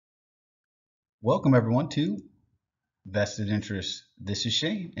Welcome everyone to Vested Interest. This is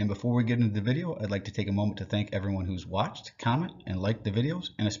Shane, and before we get into the video, I'd like to take a moment to thank everyone who's watched, comment, and liked the videos,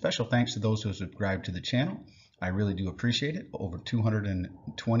 and a special thanks to those who have subscribed to the channel. I really do appreciate it. Over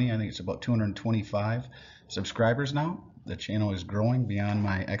 220, I think it's about 225 subscribers now. The channel is growing beyond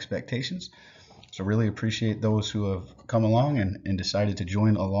my expectations, so really appreciate those who have come along and decided to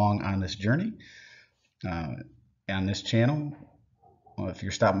join along on this journey. On this channel, if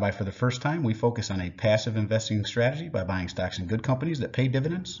you're stopping by for the first time, we focus on a passive investing strategy by buying stocks in good companies that pay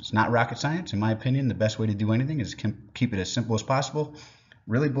dividends. It's not rocket science. In my opinion, the best way to do anything is keep it as simple as possible.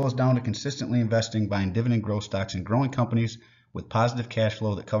 Really boils down to consistently investing, buying dividend growth stocks in growing companies with positive cash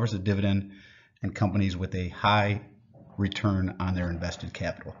flow that covers the dividend, and companies with a high return on their invested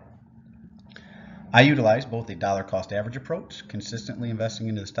capital. I utilize both a dollar cost average approach, consistently investing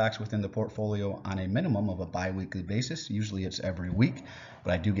into the stocks within the portfolio on a minimum of a bi-weekly basis. Usually it's every week,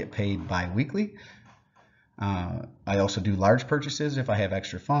 but I do get paid bi-weekly. I also do large purchases if I have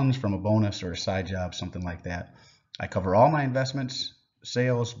extra funds from a bonus or a side job, something like that. I cover all my investments,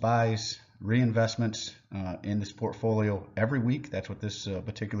 sales, buys, reinvestments in this portfolio every week. That's what this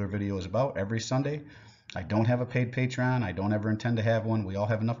particular video is about, every Sunday. I don't have a paid Patreon. I don't ever intend to have one. We all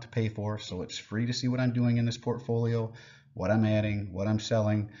have enough to pay for, so it's free to see what I'm doing in this portfolio, what I'm adding, what I'm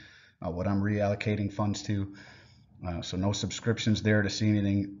selling, what I'm reallocating funds to. So no subscriptions there to see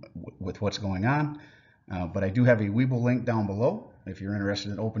anything with what's going on. But I do have a Webull link down below if you're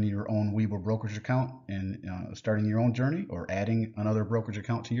interested in opening your own Webull brokerage account and starting your own journey or adding another brokerage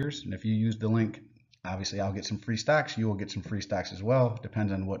account to yours. And if you use the link, obviously I'll get some free stocks. You will get some free stocks as well.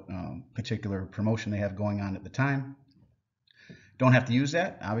 Depends on what particular promotion they have going on at the time. Don't have to use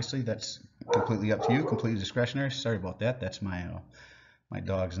that. Obviously, that's completely up to you, completely discretionary. Sorry about that. That's my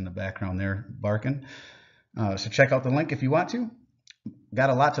dogs in the background there barking. So check out the link if you want to. Got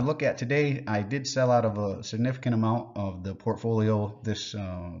a lot to look at today. I did sell out of a significant amount of the portfolio this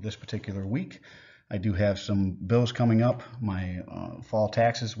particular week. I do have some bills coming up. My fall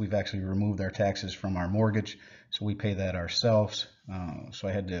taxes, we've actually removed our taxes from our mortgage, so we pay that ourselves. So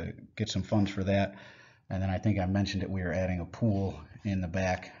I had to get some funds for that. And then I think I mentioned that we are adding a pool in the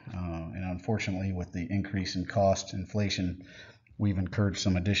back. And unfortunately, with the increase in cost, inflation, we've incurred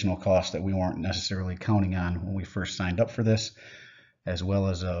some additional costs that we weren't necessarily counting on when we first signed up for this, as well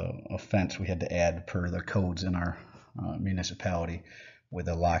as a fence we had to add per the codes in our municipality, with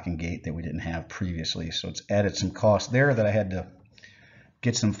a lock and gate that we didn't have previously. So it's added some cost there that I had to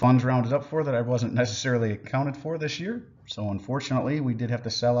get some funds rounded up for that I wasn't necessarily accounted for this year. So unfortunately, we did have to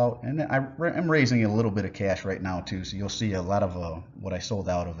sell out, and I'm raising a little bit of cash right now too. So you'll see a lot of what I sold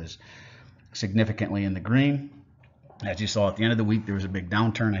out of is significantly in the green. As you saw at the end of the week, there was a big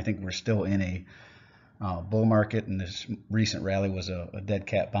downturn. I think we're still in a bull market, and this recent rally was a dead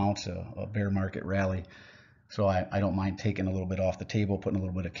cat bounce, a bear market rally. So I don't mind taking a little bit off the table, putting a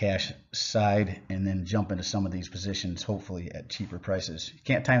little bit of cash aside, and then jump into some of these positions, hopefully at cheaper prices. You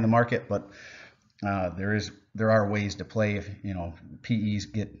can't time the market, but there are ways to play. If PEs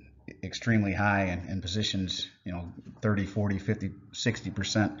get extremely high and positions 30, 40, 50,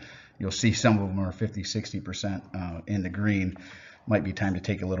 60%, you'll see some of them are 50, 60% in the green. Might be time to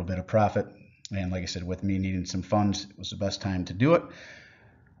take a little bit of profit. And like I said, with me needing some funds, it was the best time to do it.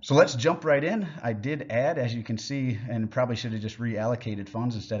 So let's jump right in. I did add, as you can see, and probably should have just reallocated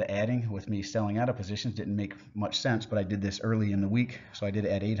funds instead of adding. With me selling out of positions, didn't make much sense, but I did this early in the week. So I did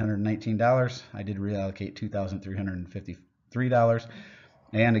add $819. I did reallocate $2,353.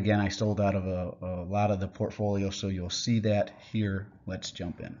 And again, I sold out of a lot of the portfolio, so you'll see that here. Let's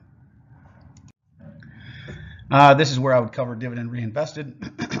jump in. This is where I would cover dividend reinvested.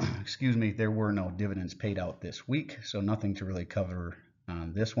 Excuse me, there were no dividends paid out this week, so nothing to really cover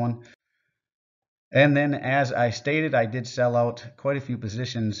on this one. And then, as I stated, I did sell out quite a few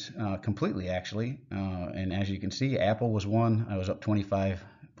positions completely, actually. And as you can see, Apple was one. I was up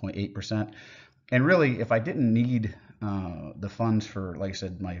 25.8%. And really, if I didn't need the funds for, like I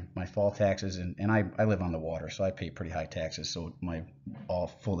said, my fall taxes, and I live on the water, so I pay pretty high taxes. So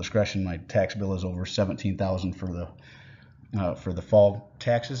full discretion, my tax bill is over $17,000 for the fall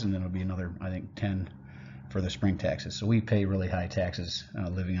taxes, and then it'll be another, I think, 10 for the spring taxes. So we pay really high taxes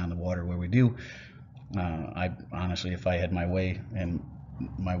living on the water where we do. I honestly, if I had my way, and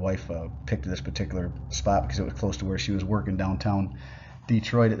my wife picked this particular spot because it was close to where she was working downtown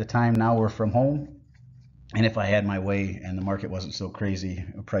Detroit at the time. Now we're from home, and if I had my way and the market wasn't so crazy,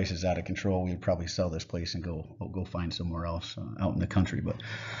 prices out of control, we would probably sell this place and go find somewhere else out in the country. But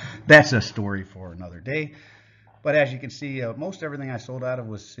that's a story for another day. But as you can see, most everything I sold out of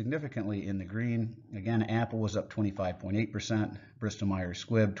was significantly in the green. Again, Apple was up 25.8%, Bristol Myers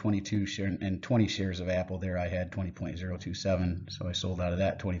Squibb 22 share, and 20 shares of Apple there I had 20.027, so I sold out of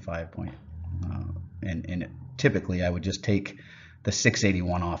that 25 point. And typically I would just take the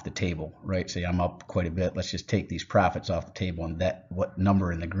 681 off the table, right? Say I'm up quite a bit. Let's just take these profits off the table, and that what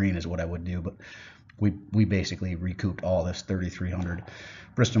number in the green is what I would do. But we basically recouped all this 3,300.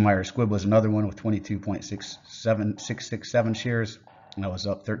 Bristol Myers Squibb was another one with 22.667 shares, and I was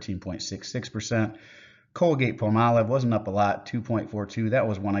up 13.66%. Colgate Palmolive wasn't up a lot, 2.42. That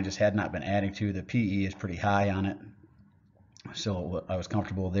was one I just had not been adding to. The PE is pretty high on it, so I was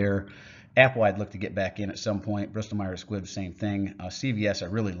comfortable there. Apple, I'd look to get back in at some point. Bristol Myers Squibb, same thing. CVS, I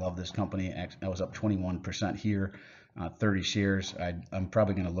really love this company. I was up 21% here, 30 shares. I'm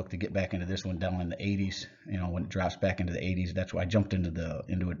probably going to look to get back into this one down in the 80s. You know, when it drops back into the 80s, that's why I jumped into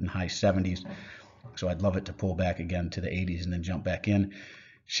it in high 70s. So I'd love it to pull back again to the 80s and then jump back in.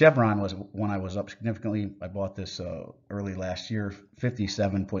 Chevron was one I was up significantly. I bought this early last year,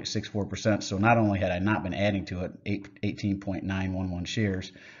 57.64%. So not only had I not been adding to it, 18.911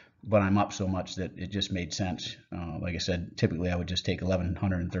 shares, but I'm up so much that it just made sense. Like I said, typically I would just take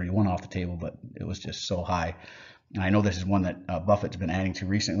 1,131 off the table, but it was just so high. And I know this is one that Buffett's been adding to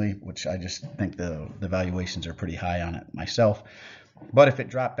recently, which I just think the valuations are pretty high on it myself. But if it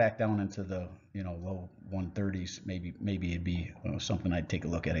dropped back down into the low 130s, maybe it'd be something I'd take a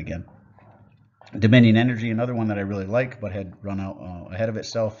look at again. Dominion Energy, another one that I really like, but had run out ahead of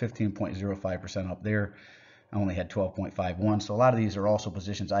itself, 15.05% up there. I only had 12.51. So a lot of these are also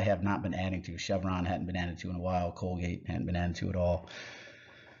positions I have not been adding to. Chevron hadn't been added to in a while. Colgate hadn't been added to at all.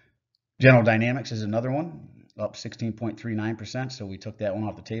 General Dynamics is another one, up 16.39%. So we took that one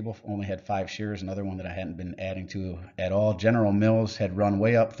off the table. Only had 5 shares. Another one that I hadn't been adding to at all. General Mills had run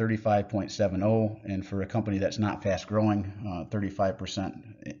way up, 35.70. And for a company that's not fast growing,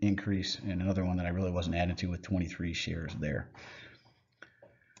 35% increase. And another one that I really wasn't adding to with 23 shares there.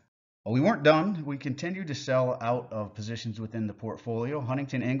 Well, we weren't done. We continued to sell out of positions within the portfolio.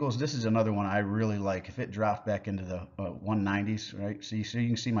 Huntington Ingalls, this is another one I really like. If it dropped back into the 190s, right? So you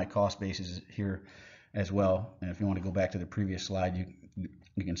can see my cost basis here as well. And if you want to go back to the previous slide, you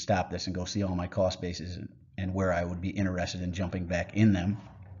can stop this and go see all my cost bases and where I would be interested in jumping back in them.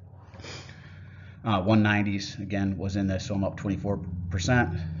 190s again was in this, so I'm up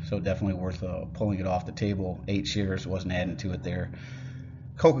 24%. So definitely worth pulling it off the table. 8 shares, wasn't adding to it there.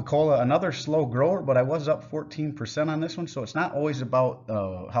 Coca-Cola, another slow grower, but I was up 14% on this one. So it's not always about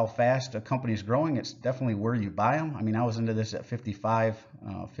how fast a company is growing. It's definitely where you buy them. I mean, I was into this at 55,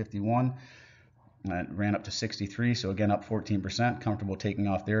 51. It ran up to 63. So again, up 14%. Comfortable taking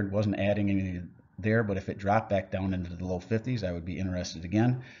off there. It wasn't adding any there, but if it dropped back down into the low 50s, I would be interested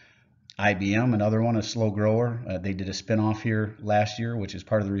again. IBM, another one, a slow grower. They did a spinoff here last year, which is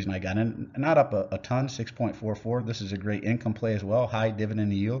part of the reason I got in. Not up a ton, 6.44. This is a great income play as well, high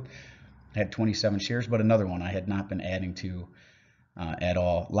dividend yield. I had 27 shares, but another one I had not been adding to at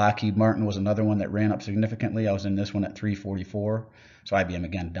all. Lockheed Martin was another one that ran up significantly. I was in this one at 344. So IBM,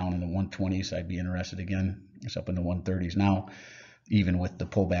 again, down in the 120s. I'd be interested again. It's up in the 130s now, even with the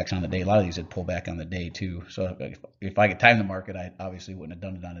pullbacks on the day. A lot of these had pulled back on the day too. So if I could time the market, I obviously wouldn't have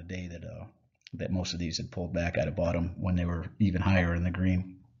done it on a day that most of these had pulled back. I'd have bought them when they were even higher in the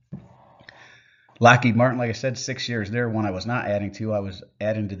green. Lockheed Martin, like I said, 6 shares there. One I was not adding to. I was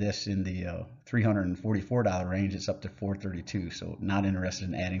adding to this in the $344 range. It's up to $432. So not interested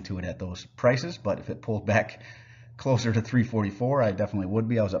in adding to it at those prices. But if it pulled back closer to $344, I definitely would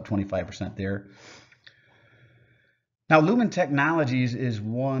be. I was up 25% there. Now, Lumen Technologies is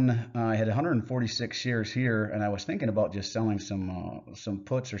one. I had 146 shares here, and I was thinking about just selling some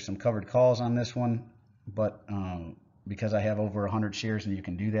puts or some covered calls on this one, but because I have over 100 shares, and you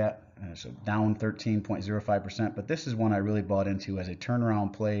can do that, so down 13.05%. But this is one I really bought into as a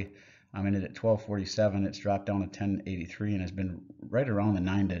turnaround play. I'm in it at 12.47. It's dropped down to 10.83 and has been right around the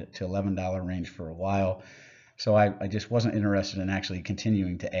 $9 to $11 range for a while. So I just wasn't interested in actually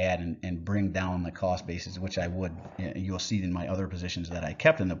continuing to add and bring down the cost basis, which I would. You'll see in my other positions that I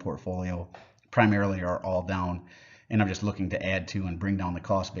kept in the portfolio primarily are all down, and I'm just looking to add to and bring down the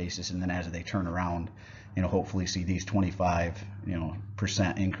cost basis, and then as they turn around, hopefully see these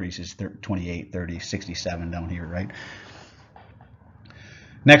 25% increases, 28, 30, 67 down here, right?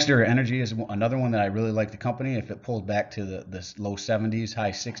 NextEra Energy is another one that I really like the company. If it pulled back to the low 70s, high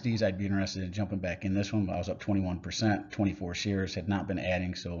 60s, I'd be interested in jumping back in this one. I was up 21%, 24 shares, had not been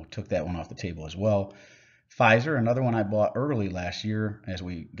adding, so took that one off the table as well. Pfizer, another one I bought early last year as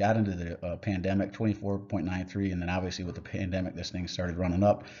we got into the pandemic, 24.93, and then obviously with the pandemic, this thing started running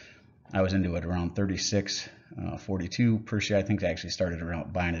up. I was into it around 36.42 per share. I think I actually started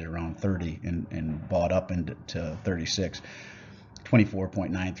around buying it around 30 and bought up into 36.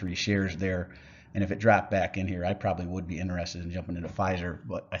 24.93 shares there. And if it dropped back in here, I probably would be interested in jumping into Pfizer,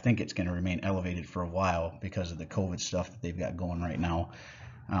 but I think it's going to remain elevated for a while because of the COVID stuff that they've got going right now.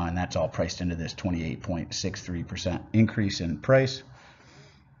 And that's all priced into this 28.63% increase in price.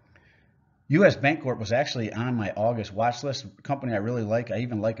 U.S. Bancorp was actually on my August watch list. Company I really like. I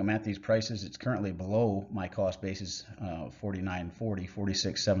even like them at these prices. It's currently below my cost basis, 49.40,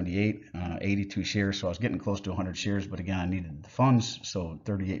 46.78, 82 shares. So I was getting close to 100 shares, but again, I needed the funds. So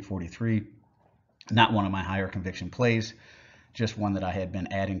 38.43, not one of my higher conviction plays, just one that I had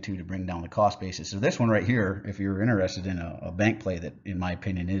been adding to bring down the cost basis. So this one right here, if you're interested in a bank play that, in my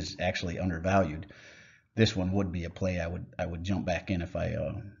opinion, is actually undervalued, this one would be a play I would jump back in if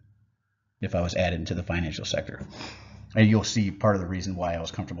I was added into the financial sector. And you'll see part of the reason why I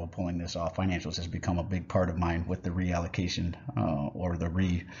was comfortable pulling this off. Financials has become a big part of mine with the reallocation or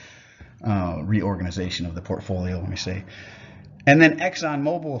the reorganization of the portfolio, let me say. And then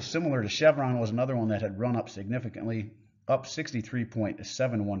ExxonMobil, similar to Chevron, was another one that had run up significantly, up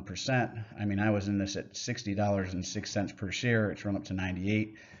 63.71%. I mean, I was in this at $60.06 per share. It's run up to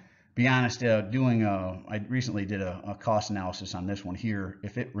 98. Be honest, I recently did a cost analysis on this one here.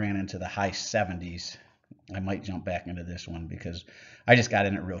 If it ran into the high 70s, I might jump back into this one because I just got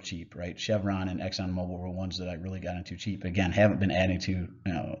in it real cheap, right? Chevron and ExxonMobil were ones that I really got into cheap. Again, haven't been adding to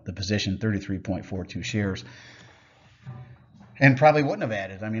the position, 33.42 shares, and probably wouldn't have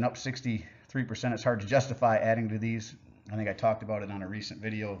added. I mean, up 63%. It's hard to justify adding to these. I think I talked about it on a recent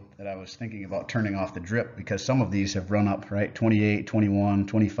video that I was thinking about turning off the drip because some of these have run up, right? 28, 21,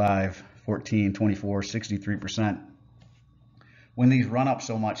 25, 14, 24, 63%. When these run up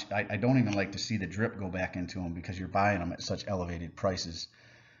so much, I don't even like to see the drip go back into them because you're buying them at such elevated prices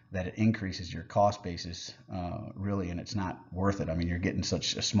that it increases your cost basis, really, and it's not worth it. I mean, you're getting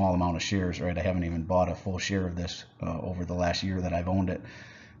such a small amount of shares, right? I haven't even bought a full share of this over the last year that I've owned it.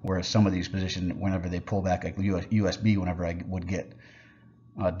 Whereas some of these positions, whenever they pull back, like USB, whenever I would get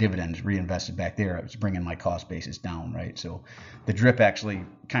dividends reinvested back there, it's bringing my cost basis down, right? So the drip actually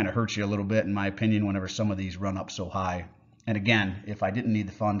kind of hurts you a little bit, in my opinion, whenever some of these run up so high. And again, if I didn't need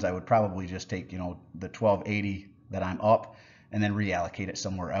the funds, I would probably just take, the 1280 that I'm up and then reallocate it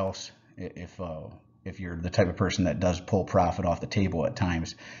somewhere else. If you're the type of person that does pull profit off the table at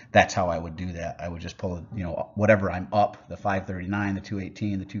times, that's how I would do that. I would just pull, whatever I'm up, the 539, the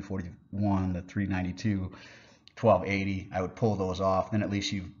 218, the 241, the 392, 1280, I would pull those off. Then at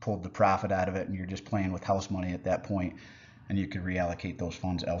least you've pulled the profit out of it and you're just playing with house money at that point, and you could reallocate those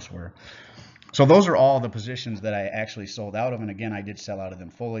funds elsewhere. So those are all the positions that I actually sold out of. And again, I did sell out of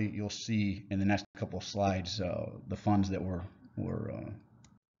them fully. You'll see in the next couple of slides the funds that were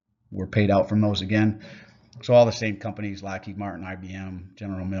paid out from those again. So all the same companies: Lockheed Martin, IBM,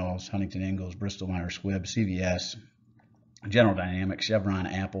 General Mills, Huntington Ingalls, Bristol Myers Squibb, CVS, General Dynamics, Chevron,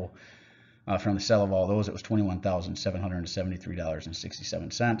 Apple. From the sell of all those, it was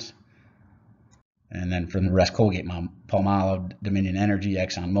 $21,773.67. And then from the rest, Colgate, Palmolive, Dominion Energy,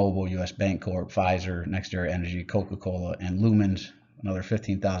 ExxonMobil, U.S. Bancorp, Pfizer, NextEra Energy, Coca-Cola, and Lumens, another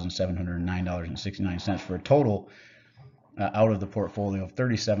 $15,709.69 for a total out of the portfolio of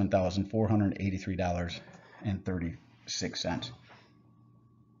 $37,483.36.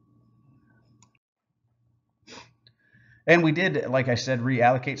 And we did, like I said,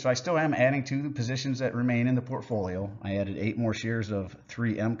 reallocate. So I still am adding to the positions that remain in the portfolio. I added 8 more shares of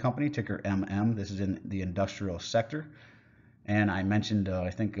 3M Company, ticker MM. This is in the industrial sector. And I mentioned,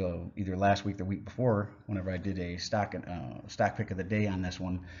 I think either last week or the week before, whenever I did a stock pick of the day on this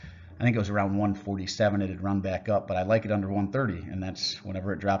one, I think it was around 147. It had run back up, but I like it under 130. And that's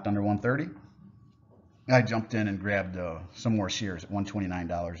whenever it dropped under 130, I jumped in and grabbed some more shares at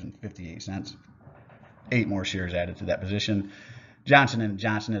 $129.58. 8 more shares added to that position. Johnson &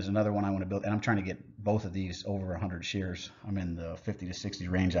 Johnson is another one I want to build, and I'm trying to get both of these over 100 shares. I'm in the 50 to 60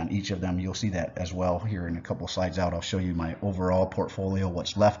 range on each of them. You'll see that as well here in a couple slides out. I'll show you my overall portfolio,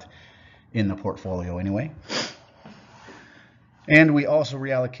 what's left in the portfolio anyway. And we also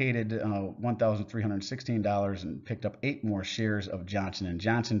reallocated $1,316 and picked up 8 more shares of Johnson &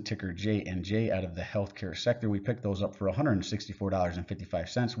 Johnson, ticker J&J, out of the healthcare sector. We picked those up for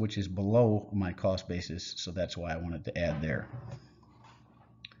 $164.55, which is below my cost basis, so that's why I wanted to add there.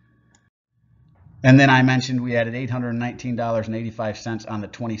 And then I mentioned we added $819.85 on the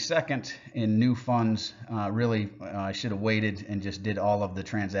 22nd in new funds. Really, I should have waited and just did all of the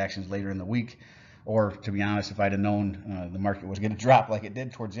transactions later in the week. Or, to be honest, if I'd have known the market was going to drop like it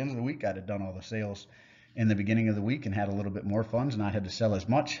did towards the end of the week, I'd have done all the sales in the beginning of the week and had a little bit more funds, and I had to sell as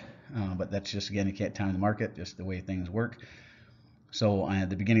much. But that's just, again, you can't time the market, just the way things work. So at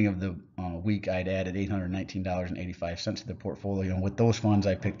the beginning of the week, I'd added $819.85 to the portfolio. And with those funds,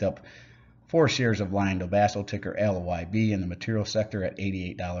 I picked up 4 shares of LyondellBasell, ticker LYB, in the material sector at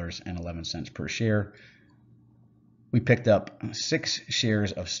 $88.11 per share. We picked up 6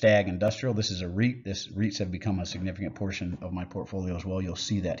 shares of Stag Industrial. This is a REIT. REITs have become a significant portion of my portfolio as well. You'll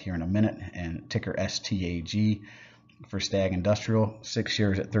see that here in a minute. And ticker STAG for Stag Industrial, 6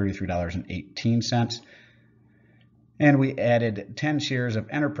 shares at $33.18. And we added 10 shares of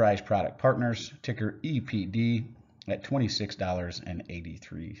Enterprise Product Partners, ticker EPD, at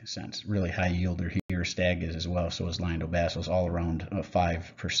 $26.83. Really high yielder here. Stag is as well, so is LyondellBasell's, all around a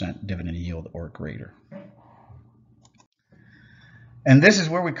 5% dividend yield or greater. And this is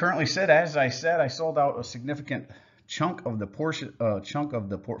where we currently sit. As I said, I sold out a significant chunk of the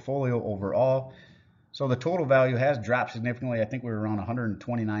portfolio overall. So the total value has dropped significantly. I think we were around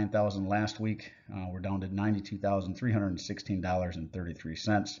 $129,000 last week. We're down to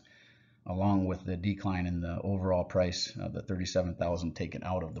 $92,316.33, along with the decline in the overall price, the $37,000 taken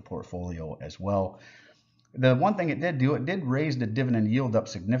out of the portfolio as well. The one thing it did do, it did raise the dividend yield up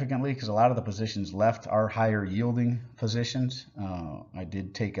significantly, because a lot of the positions left are higher yielding positions. I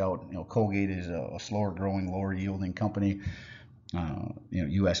did take out, Colgate is a slower growing, lower yielding company.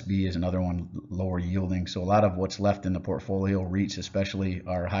 USB is another one, lower yielding. So a lot of what's left in the portfolio, REITs especially,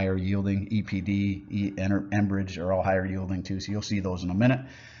 are higher yielding. EPD, Enbridge are all higher yielding too. So you'll see those in a minute.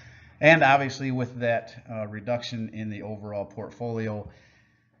 And obviously with that reduction in the overall portfolio,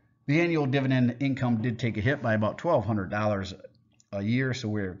 the annual dividend income did take a hit by about $1,200 a year. So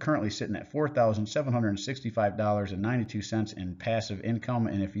we're currently sitting at $4,765.92 in passive income.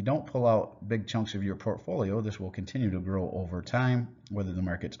 And if you don't pull out big chunks of your portfolio, this will continue to grow over time. Whether the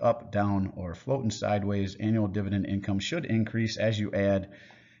market's up, down, or floating sideways, annual dividend income should increase as you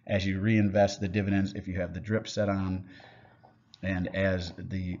reinvest the dividends, if you have the drip set on, and as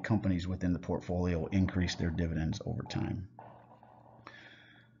the companies within the portfolio increase their dividends over time.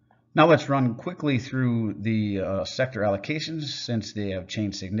 Now let's run quickly through the sector allocations, since they have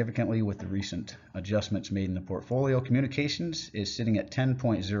changed significantly with the recent adjustments made in the portfolio. Communications is sitting at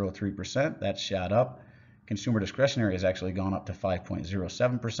 10.03%. That's shot up. Consumer discretionary has actually gone up to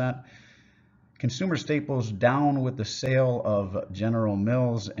 5.07%. Consumer staples down with the sale of General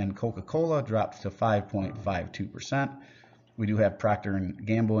Mills and Coca-Cola, dropped to 5.52%. We do have Procter &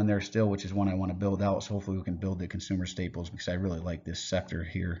 Gamble in there still, which is one I want to build out. So hopefully we can build the consumer staples, because I really like this sector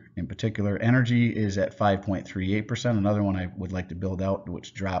here in particular. Energy is at 5.38%. Another one I would like to build out,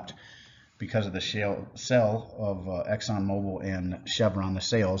 which dropped because of the sale of ExxonMobil and Chevron, the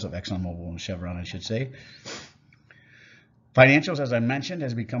sales of ExxonMobil and Chevron, I should say. Financials, as I mentioned,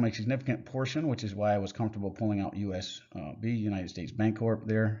 has become a significant portion, which is why I was comfortable pulling out USB, United States Bancorp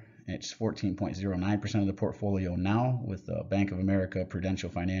there. It's 14.09% of the portfolio now, with Bank of America, Prudential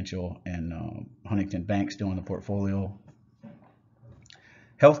Financial, and Huntington Bank still in the portfolio.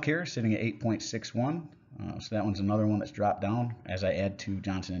 Healthcare sitting at 8.61%. So that one's another one that's dropped down. As I add to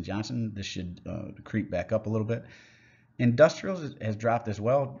Johnson & Johnson, this should creep back up a little bit. Industrials has dropped as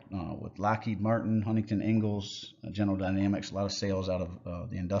well, with Lockheed Martin, Huntington Ingalls, General Dynamics, a lot of sales out of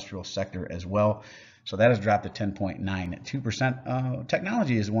the industrial sector as well. So that has dropped to 10.92%.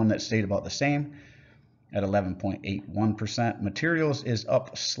 Technology is one that stayed about the same at 11.81%. Materials is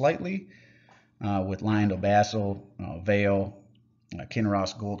up slightly with LyondellBasell, Vail,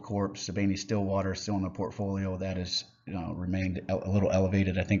 Kinross Gold Corp, Siboney-Stillwater still in the portfolio. That has remained a little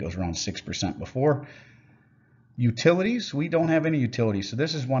elevated. I think it was around 6% before. Utilities, we don't have any utilities. So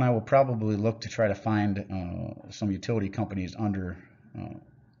this is one I will probably look to try to find some utility companies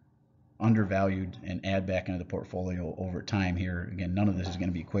undervalued and add back into the portfolio over time here. Again, none of this is going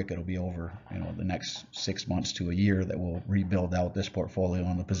to be quick. It'll be over the next 6 months to a year that we'll rebuild out this portfolio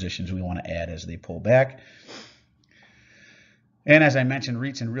on the positions we want to add as they pull back. And as I mentioned,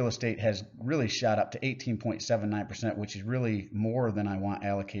 REITs and real estate has really shot up to 18.79%, which is really more than I want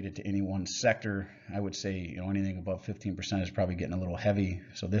allocated to any one sector. I would say anything above 15% is probably getting a little heavy.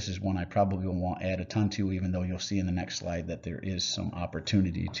 So this is one I probably won't add a ton to, even though you'll see in the next slide that there is some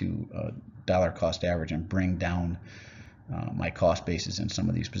opportunity to dollar cost average and bring down my cost basis in some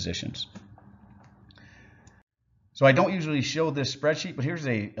of these positions. So I don't usually show this spreadsheet, but here's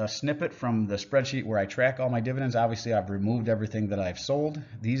a snippet from the spreadsheet where I track all my dividends. Obviously, I've removed everything that I've sold.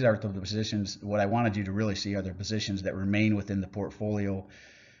 These are the positions. What I wanted you to really see are the positions that remain within the portfolio.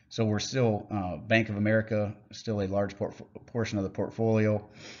 So we're still, Bank of America, still a large portion of the portfolio,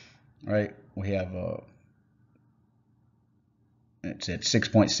 right? We have it's at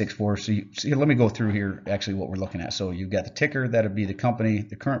 6.64. So see, let me go through here actually what we're looking at. So you've got the ticker, that would be the company,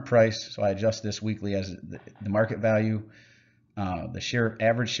 the current price. So I adjust this weekly as the market value, the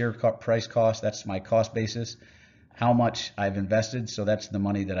average share price cost, that's my cost basis, how much I've invested, so that's the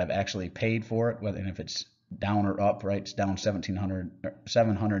money that I've actually paid for it, and if it's down or up, right, it's down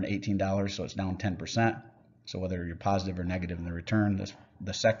 $718, so it's down 10%. So whether you're positive or negative in the return,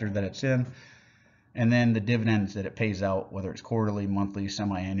 the sector that it's in, and then the dividends that it pays out, whether it's quarterly, monthly,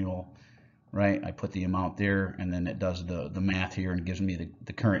 semi-annual, right? I put the amount there, and then it does the math here and gives me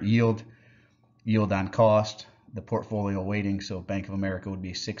the current yield on cost, the portfolio weighting. So Bank of America would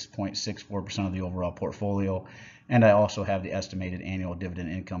be 6.64% of the overall portfolio. And I also have the estimated annual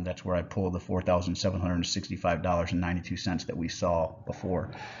dividend income. That's where I pull the $4,765.92 that we saw before.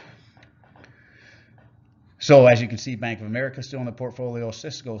 So as you can see, Bank of America still in the portfolio,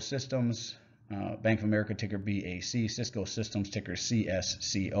 Cisco Systems, Bank of America ticker BAC, Cisco Systems ticker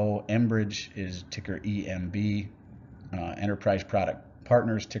CSCO, Enbridge is ticker EMB, Enterprise Product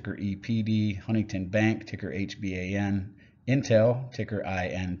Partners ticker EPD, Huntington Bank ticker HBAN, Intel ticker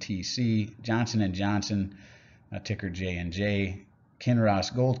INTC, Johnson & Johnson ticker J&J,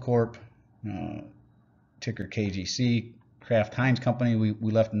 Kinross Gold Corp ticker KGC, Kraft Heinz Company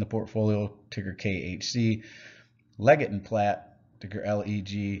we left in the portfolio ticker KHC, Leggett & Platt ticker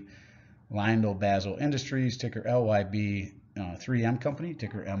LEG, LyondellBasell Industries ticker LYB, 3M Company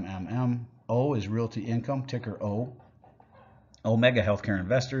ticker MMM, O is Realty Income ticker O, Omega Healthcare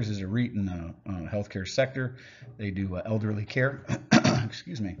Investors is a REIT in the healthcare sector. They do elderly care.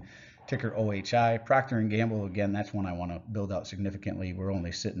 Excuse me. Ticker OHI. Procter & Gamble, again, that's one I want to build out significantly. We're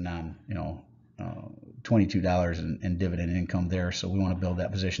only sitting on, $22 in dividend income there, so we want to build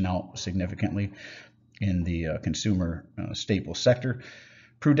that position out significantly in the consumer staple sector.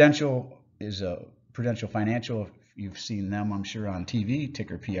 Prudential is a Prudential Financial. You've seen them, I'm sure, on TV,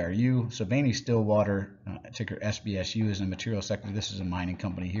 ticker PRU. Sibanye-Stillwater, ticker SBSU, is in the material sector. This is a mining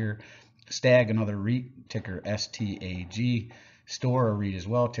company here. Stag, another REIT, ticker STAG. Store, a REIT as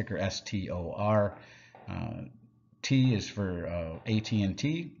well, ticker STOR. T is for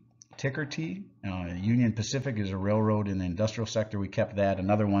AT&T, ticker T. Union Pacific is a railroad in the industrial sector. We kept that.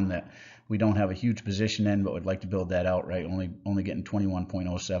 Another one that we don't have a huge position in, but would like to build that out, right? Only getting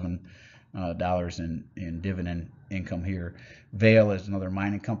 $21.07 in dividend income here. Vale is another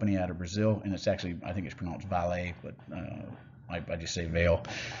mining company out of Brazil, and it's actually, I think it's pronounced Vale, but I just say Vale,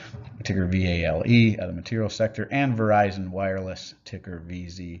 ticker VALE, out of the material sector, and Verizon Wireless, ticker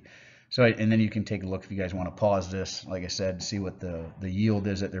VZ. So, and then you can take a look if you guys want to pause this, like I said, see what the yield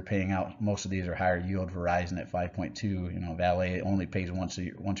is that they're paying out. Most of these are higher yield. Verizon at 5.2, Vale only pays once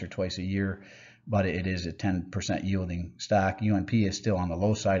or twice a year, but it is a 10% yielding stock. UNP is still on the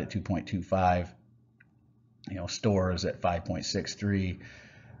low side at 2.25. Stores at 5.63.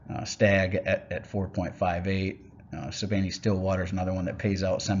 Stag at 4.58. Sibanye-Stillwater is another one that pays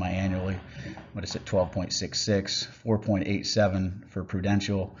out semi-annually, but it's at 12.66. 4.87 for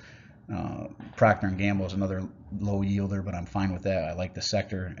Prudential. Procter & Gamble is another low yielder, but I'm fine with that. I like the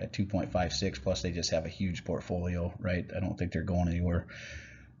sector at 2.56. Plus, they just have a huge portfolio, right? I don't think they're going anywhere.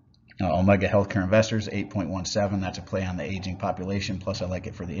 Omega Healthcare Investors, 8.17. That's a play on the aging population. Plus, I like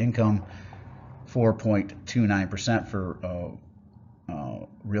it for the income. 4.29% for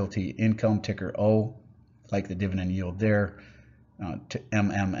Realty Income, ticker O. Like the dividend yield there.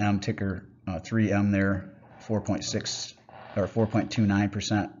 MMM, ticker 3M there, 4.6 or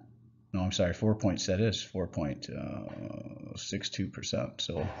 4.29%. No, I'm sorry, 4.62%.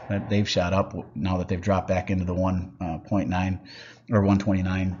 So they've shot up now that they've dropped back into the 1.9 or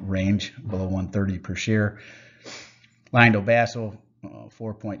 129 range, below 130 per share. LyondellBasell,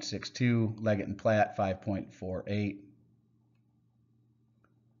 4.62. Leggett & Platt, 5.48.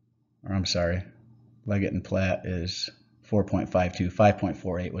 Or I'm sorry, Leggett & Platt is 4.52.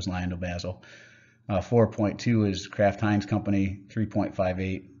 5.48 was LyondellBasell. 4.2 is Kraft Heinz Company,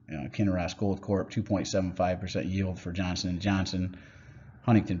 3.58. Kinross Gold Corp, 2.75% yield for Johnson & Johnson.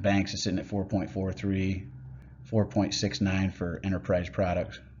 Huntington Banks is sitting at 4.43. 4.69 for Enterprise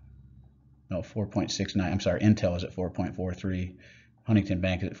Products. No, 4.69. I'm sorry, Intel is at 4.43. Huntington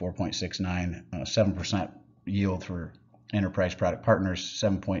Bank is at 4.69. 7% yield for Enterprise Product Partners.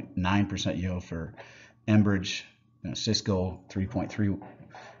 7.9% yield for Enbridge. Cisco, 3.3.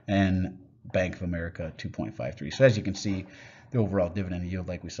 And Bank of America, 2.53. So as you can see, the overall dividend yield,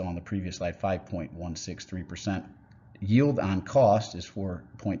 like we saw on the previous slide, 5.163%. Yield on cost is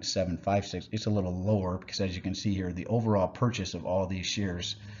 4.756. It's a little lower because, as you can see here, the overall purchase of all these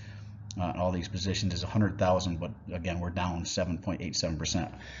shares, all these positions, is 100,000. But again, we're down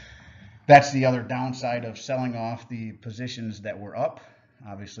 7.87%. That's the other downside of selling off the positions that were up.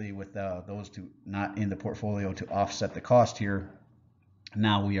 Obviously, with those two not in the portfolio to offset the cost here,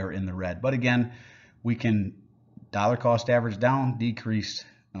 now we are in the red. But again, we can dollar cost average down, decrease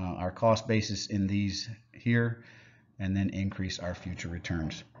our cost basis in these here, and then increase our future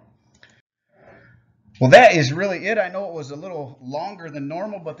returns. Well, that is really it. I know it was a little longer than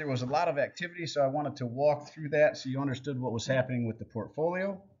normal, but there was a lot of activity, so I wanted to walk through that so you understood what was happening with the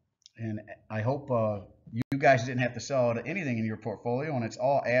portfolio. And I hope you guys didn't have to sell out anything in your portfolio, and it's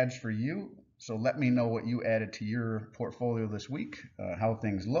all ads for you. So let me know what you added to your portfolio this week, how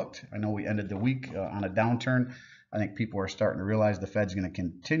things looked. I know we ended the week on a downturn. I think people are starting to realize the Fed's going to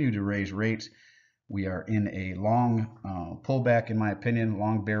continue to raise rates. We are in a long pullback, in my opinion,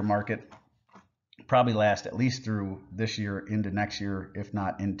 long bear market. Probably last at least through this year into next year, if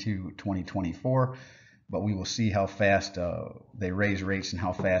not into 2024. But we will see how fast they raise rates and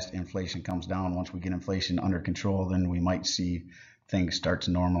how fast inflation comes down. Once we get inflation under control, then we might see things start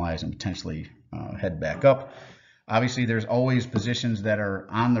to normalize and potentially head back up. Obviously, there's always positions that are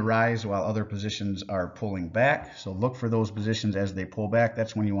on the rise while other positions are pulling back. So look for those positions as they pull back.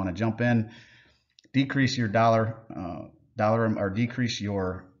 That's when you want to jump in. Decrease your or decrease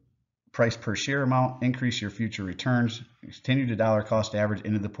your price per share amount, increase your future returns, continue to dollar cost average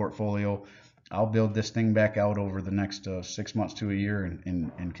into the portfolio. I'll build this thing back out over the next 6 months to a year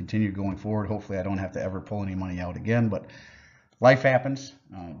and continue going forward. Hopefully I don't have to ever pull any money out again, but life happens.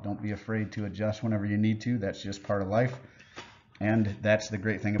 Don't be afraid to adjust whenever you need to. That's just part of life. And that's the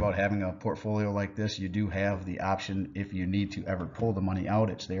great thing about having a portfolio like this. You do have the option if you need to ever pull the money out.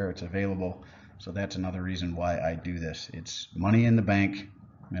 It's there, it's available. So that's another reason why I do this. It's money in the bank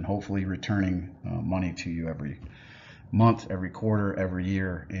and hopefully returning money to you every month, every quarter, every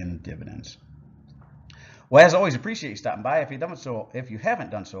year in dividends. Well, as always, appreciate you stopping by. If you haven't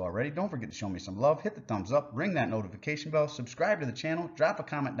done so already, don't forget to show me some love. Hit the thumbs up, ring that notification bell, subscribe to the channel, drop a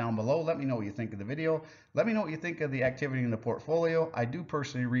comment down below. Let me know what you think of the video. Let me know what you think of the activity in the portfolio. I do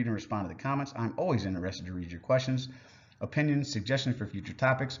personally read and respond to the comments. I'm always interested to read your questions, opinions, suggestions for future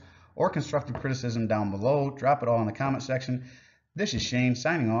topics, or constructive criticism down below. Drop it all in the comment section. This is Shane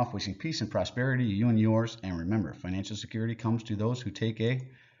signing off, wishing peace and prosperity to you and yours. And remember, financial security comes to those who take a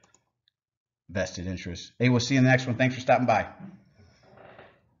vested interest. Hey, we'll see you in the next one. Thanks for stopping by.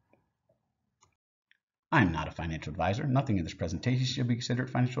 I'm not a financial advisor. Nothing in this presentation should be considered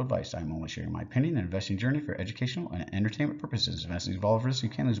financial advice. I'm only sharing my opinion and investing journey for educational and entertainment purposes. Investing involves risk. You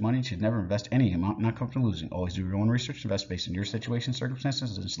can lose money. You should never invest any amount not comfortable losing. Always do your own research. Invest based on your situation,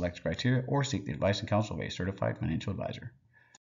 circumstances, and select criteria, or seek the advice and counsel of a certified financial advisor.